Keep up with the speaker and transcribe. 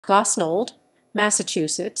Gosnold,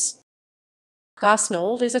 Massachusetts.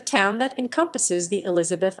 Gosnold is a town that encompasses the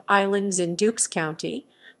Elizabeth Islands in Dukes County,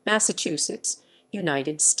 Massachusetts,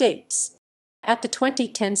 United States. At the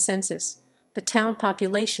 2010 census, the town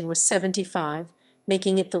population was 75,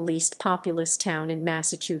 making it the least populous town in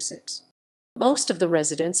Massachusetts. Most of the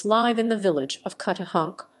residents live in the village of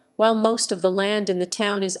Cuttyhunk, while most of the land in the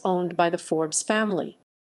town is owned by the Forbes family.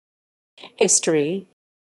 History.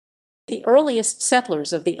 The earliest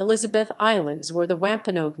settlers of the Elizabeth Islands were the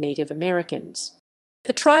Wampanoag Native Americans.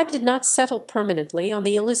 The tribe did not settle permanently on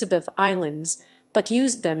the Elizabeth Islands, but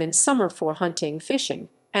used them in summer for hunting, fishing,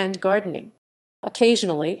 and gardening.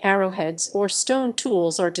 Occasionally, arrowheads or stone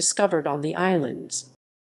tools are discovered on the islands.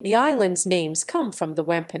 The islands' names come from the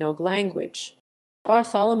Wampanoag language.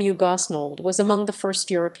 Bartholomew Gosnold was among the first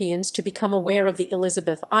Europeans to become aware of the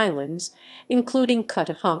Elizabeth Islands, including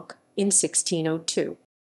Cuttyhunk, in 1602.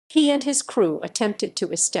 He and his crew attempted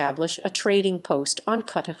to establish a trading post on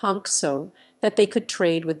Cuttyhunk so that they could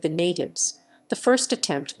trade with the natives, the first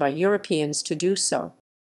attempt by Europeans to do so.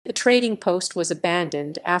 The trading post was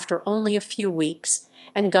abandoned after only a few weeks,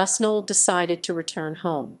 and Gosnold decided to return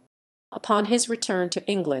home. Upon his return to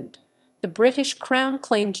England, the British Crown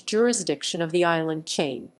claimed jurisdiction of the island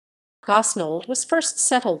chain. Gosnold was first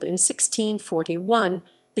settled in 1641,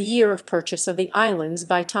 the year of purchase of the islands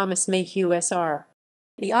by Thomas Mayhew Sr.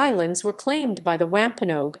 The islands were claimed by the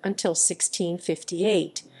Wampanoag until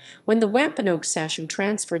 1658, when the Wampanoag Sachem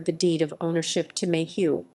transferred the deed of ownership to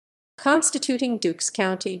Mayhew. Constituting Dukes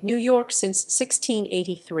County, New York since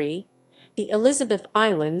 1683, the Elizabeth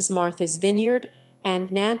Islands, Martha's Vineyard,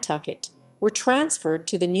 and Nantucket were transferred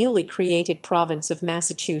to the newly created province of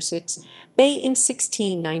Massachusetts Bay in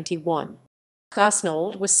 1691.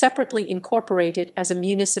 Gosnold was separately incorporated as a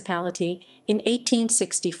municipality in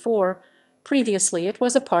 1864. Previously, it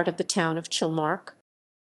was a part of the town of Chilmark.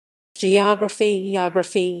 Geography.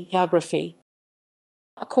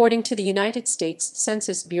 According to the United States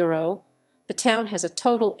Census Bureau, the town has a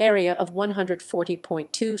total area of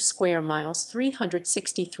 140.2 square miles,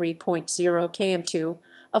 363.0 km2,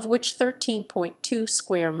 of which 13.2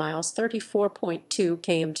 square miles, 34.2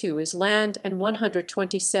 km2 is land, and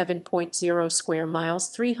 127.0 square miles,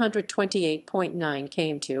 328.9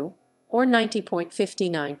 km2, or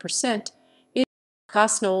 90.59%, is.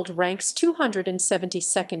 Gosnold ranks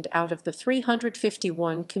 272nd out of the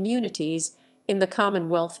 351 communities in the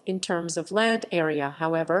Commonwealth in terms of land area.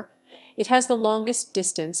 However, it has the longest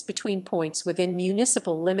distance between points within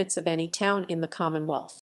municipal limits of any town in the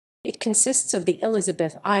Commonwealth. It consists of the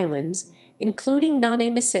Elizabeth Islands, including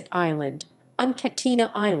Nonamesset Island,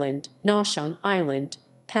 Uncatina Island, Noshan Island,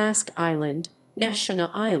 Pask Island,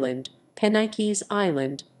 Nashana Island, Penikes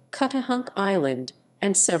Island, Cuttyhunk Island,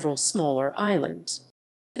 and several smaller islands.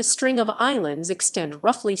 The string of islands extend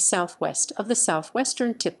roughly southwest of the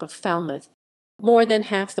southwestern tip of Falmouth. More than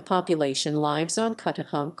half the population lives on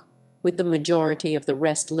Cuttyhunk, with the majority of the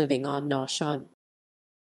rest living on Noshan.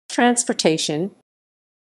 Transportation.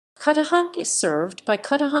 Cuttyhunk is served by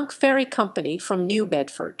Cuttyhunk Ferry Company from New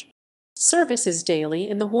Bedford. Service is daily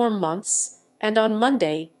in the warm months and on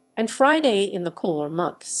Monday and Friday in the cooler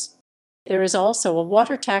months. There is also a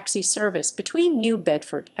water taxi service between New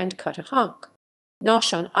Bedford and Cuttyhunk.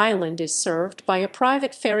 Noshan Island is served by a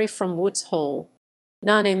private ferry from Woods Hole.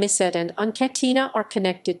 Nonamesset and Uncatina are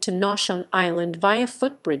connected to Noshan Island via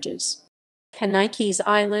footbridges. Penikes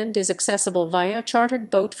Island is accessible via a chartered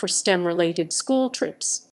boat for STEM-related school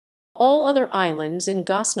trips. All other islands in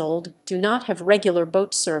Gosnold do not have regular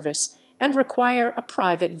boat service and require a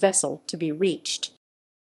private vessel to be reached.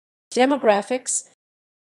 Demographics.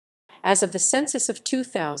 As of the census of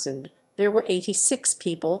 2000, there were 86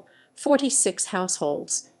 people, 46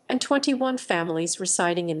 households, and 21 families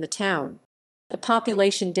residing in the town. The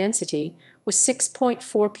population density was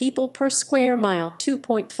 6.4 people per square mile,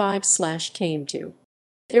 2.5/km2.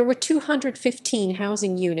 There were 215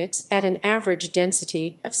 housing units at an average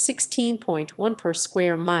density of 16.1 per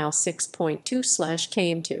square mile,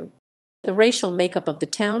 6.2/km2. The racial makeup of the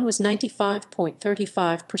town was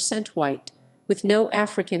 95.35% white, with no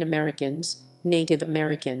African Americans, Native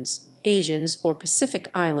Americans, Asians, or Pacific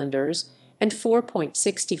Islanders, and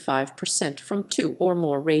 4.65% from two or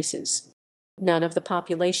more races. None of the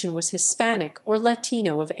population was Hispanic or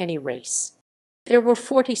Latino of any race. There were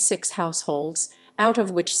 46 households, out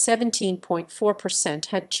of which 17.4%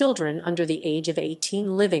 had children under the age of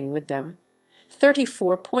 18 living with them.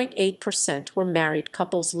 34.8% were married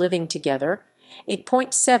couples living together.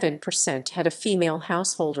 8.7% had a female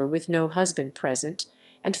householder with no husband present,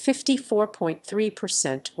 and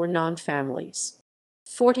 54.3% were non-families.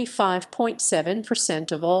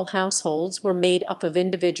 45.7% of all households were made up of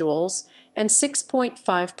individuals, and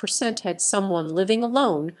 6.5% had someone living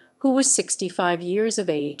alone who was 65 years of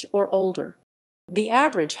age or older. The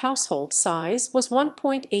average household size was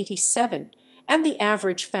 1.87, and the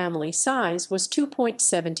average family size was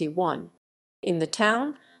 2.71. In the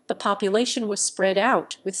town, the population was spread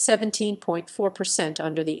out, with 17.4%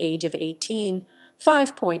 under the age of 18,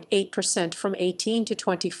 5.8% from 18 to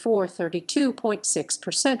 24,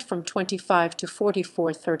 32.6% from 25 to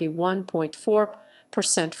 44,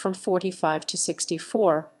 31.4% from 45 to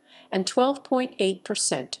 64, and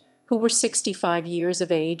 12.8% who were 65 years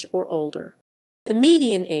of age or older. The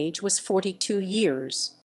median age was 42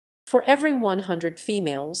 years. For every 100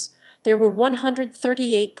 females, there were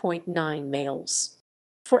 138.9 males.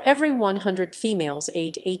 For every 100 females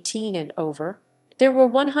age 18 and over, there were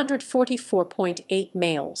 144.8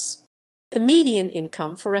 males. The median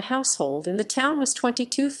income for a household in the town was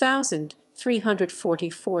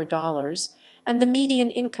 $22,344, and the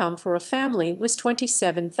median income for a family was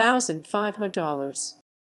 $27,500.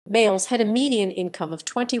 Males had a median income of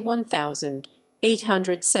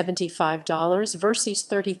 $21,875 versus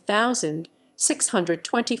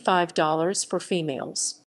 $30,625 for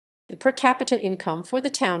females. The per capita income for the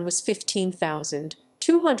town was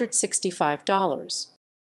 $15,265.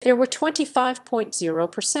 There were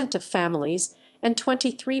 25.0% of families and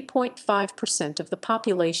 23.5% of the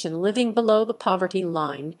population living below the poverty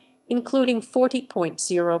line, including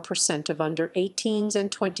 40.0% of under-18s and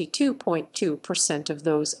 22.2% of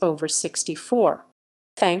those over 64.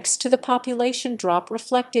 Thanks to the population drop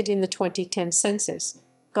reflected in the 2010 census,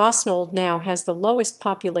 Gosnold now has the lowest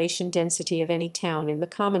population density of any town in the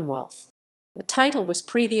Commonwealth. The title was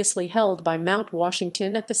previously held by Mount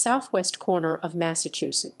Washington at the southwest corner of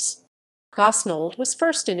Massachusetts. Gosnold was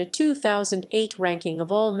first in a 2008 ranking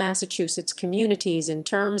of all Massachusetts communities in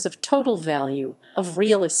terms of total value of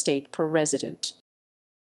real estate per resident.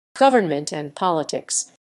 Government and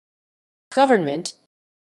politics. Government.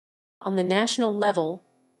 On the national level,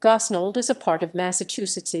 Gosnold is a part of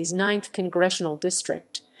Massachusetts' 9th Congressional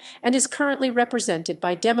District and is currently represented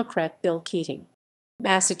by Democrat Bill Keating.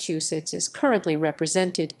 Massachusetts is currently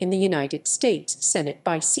represented in the United States Senate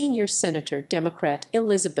by Senior Senator Democrat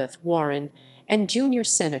Elizabeth Warren and Junior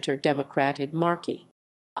Senator Democrat Ed Markey.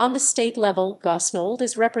 On the state level, Gosnold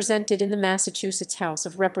is represented in the Massachusetts House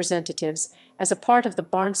of Representatives as a part of the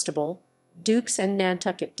Barnstable, Dukes and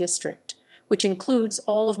Nantucket District, which includes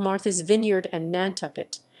all of Martha's Vineyard and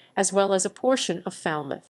Nantucket, as well as a portion of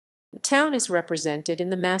Falmouth. The town is represented in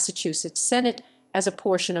the Massachusetts Senate as a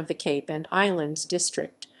portion of the Cape and Islands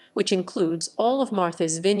District, which includes all of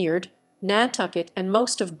Martha's Vineyard, Nantucket, and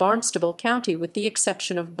most of Barnstable County with the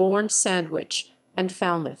exception of Bourne, Sandwich, and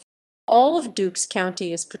Falmouth. All of Dukes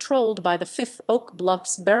County is patrolled by the 5th Oak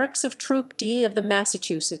Bluffs Barracks of Troop D of the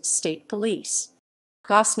Massachusetts State Police.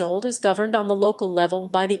 Gosnold is governed on the local level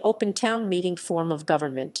by the open town meeting form of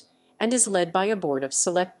government and is led by a board of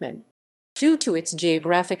selectmen. Due to its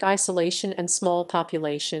geographic isolation and small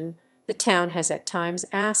population, the town has at times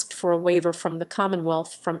asked for a waiver from the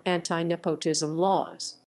Commonwealth from anti-nepotism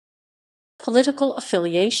laws. Political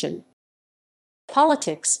affiliation.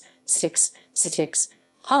 Politics, politics,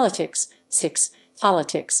 politics,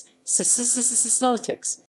 politics.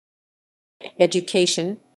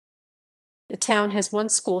 Education. The town has one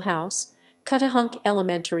schoolhouse, Cuttyhunk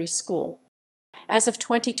Elementary School. As of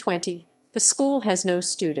 2020, the school has no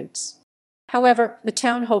students. However, the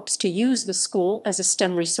town hopes to use the school as a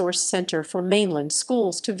STEM resource center for mainland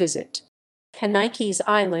schools to visit. Penike's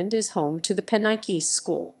Island is home to the Penike's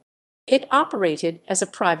School. It operated as a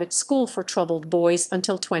private school for troubled boys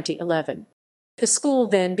until 2011. The school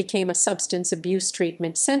then became a substance abuse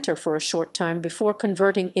treatment center for a short time before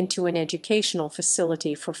converting into an educational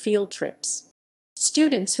facility for field trips.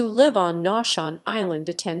 Students who live on Noshawn Island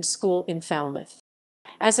attend school in Falmouth.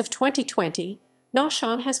 As of 2020,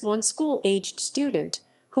 Noshawn has one school-aged student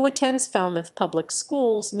who attends Falmouth Public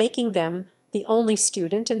Schools, making them the only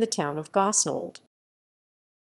student in the town of Gosnold.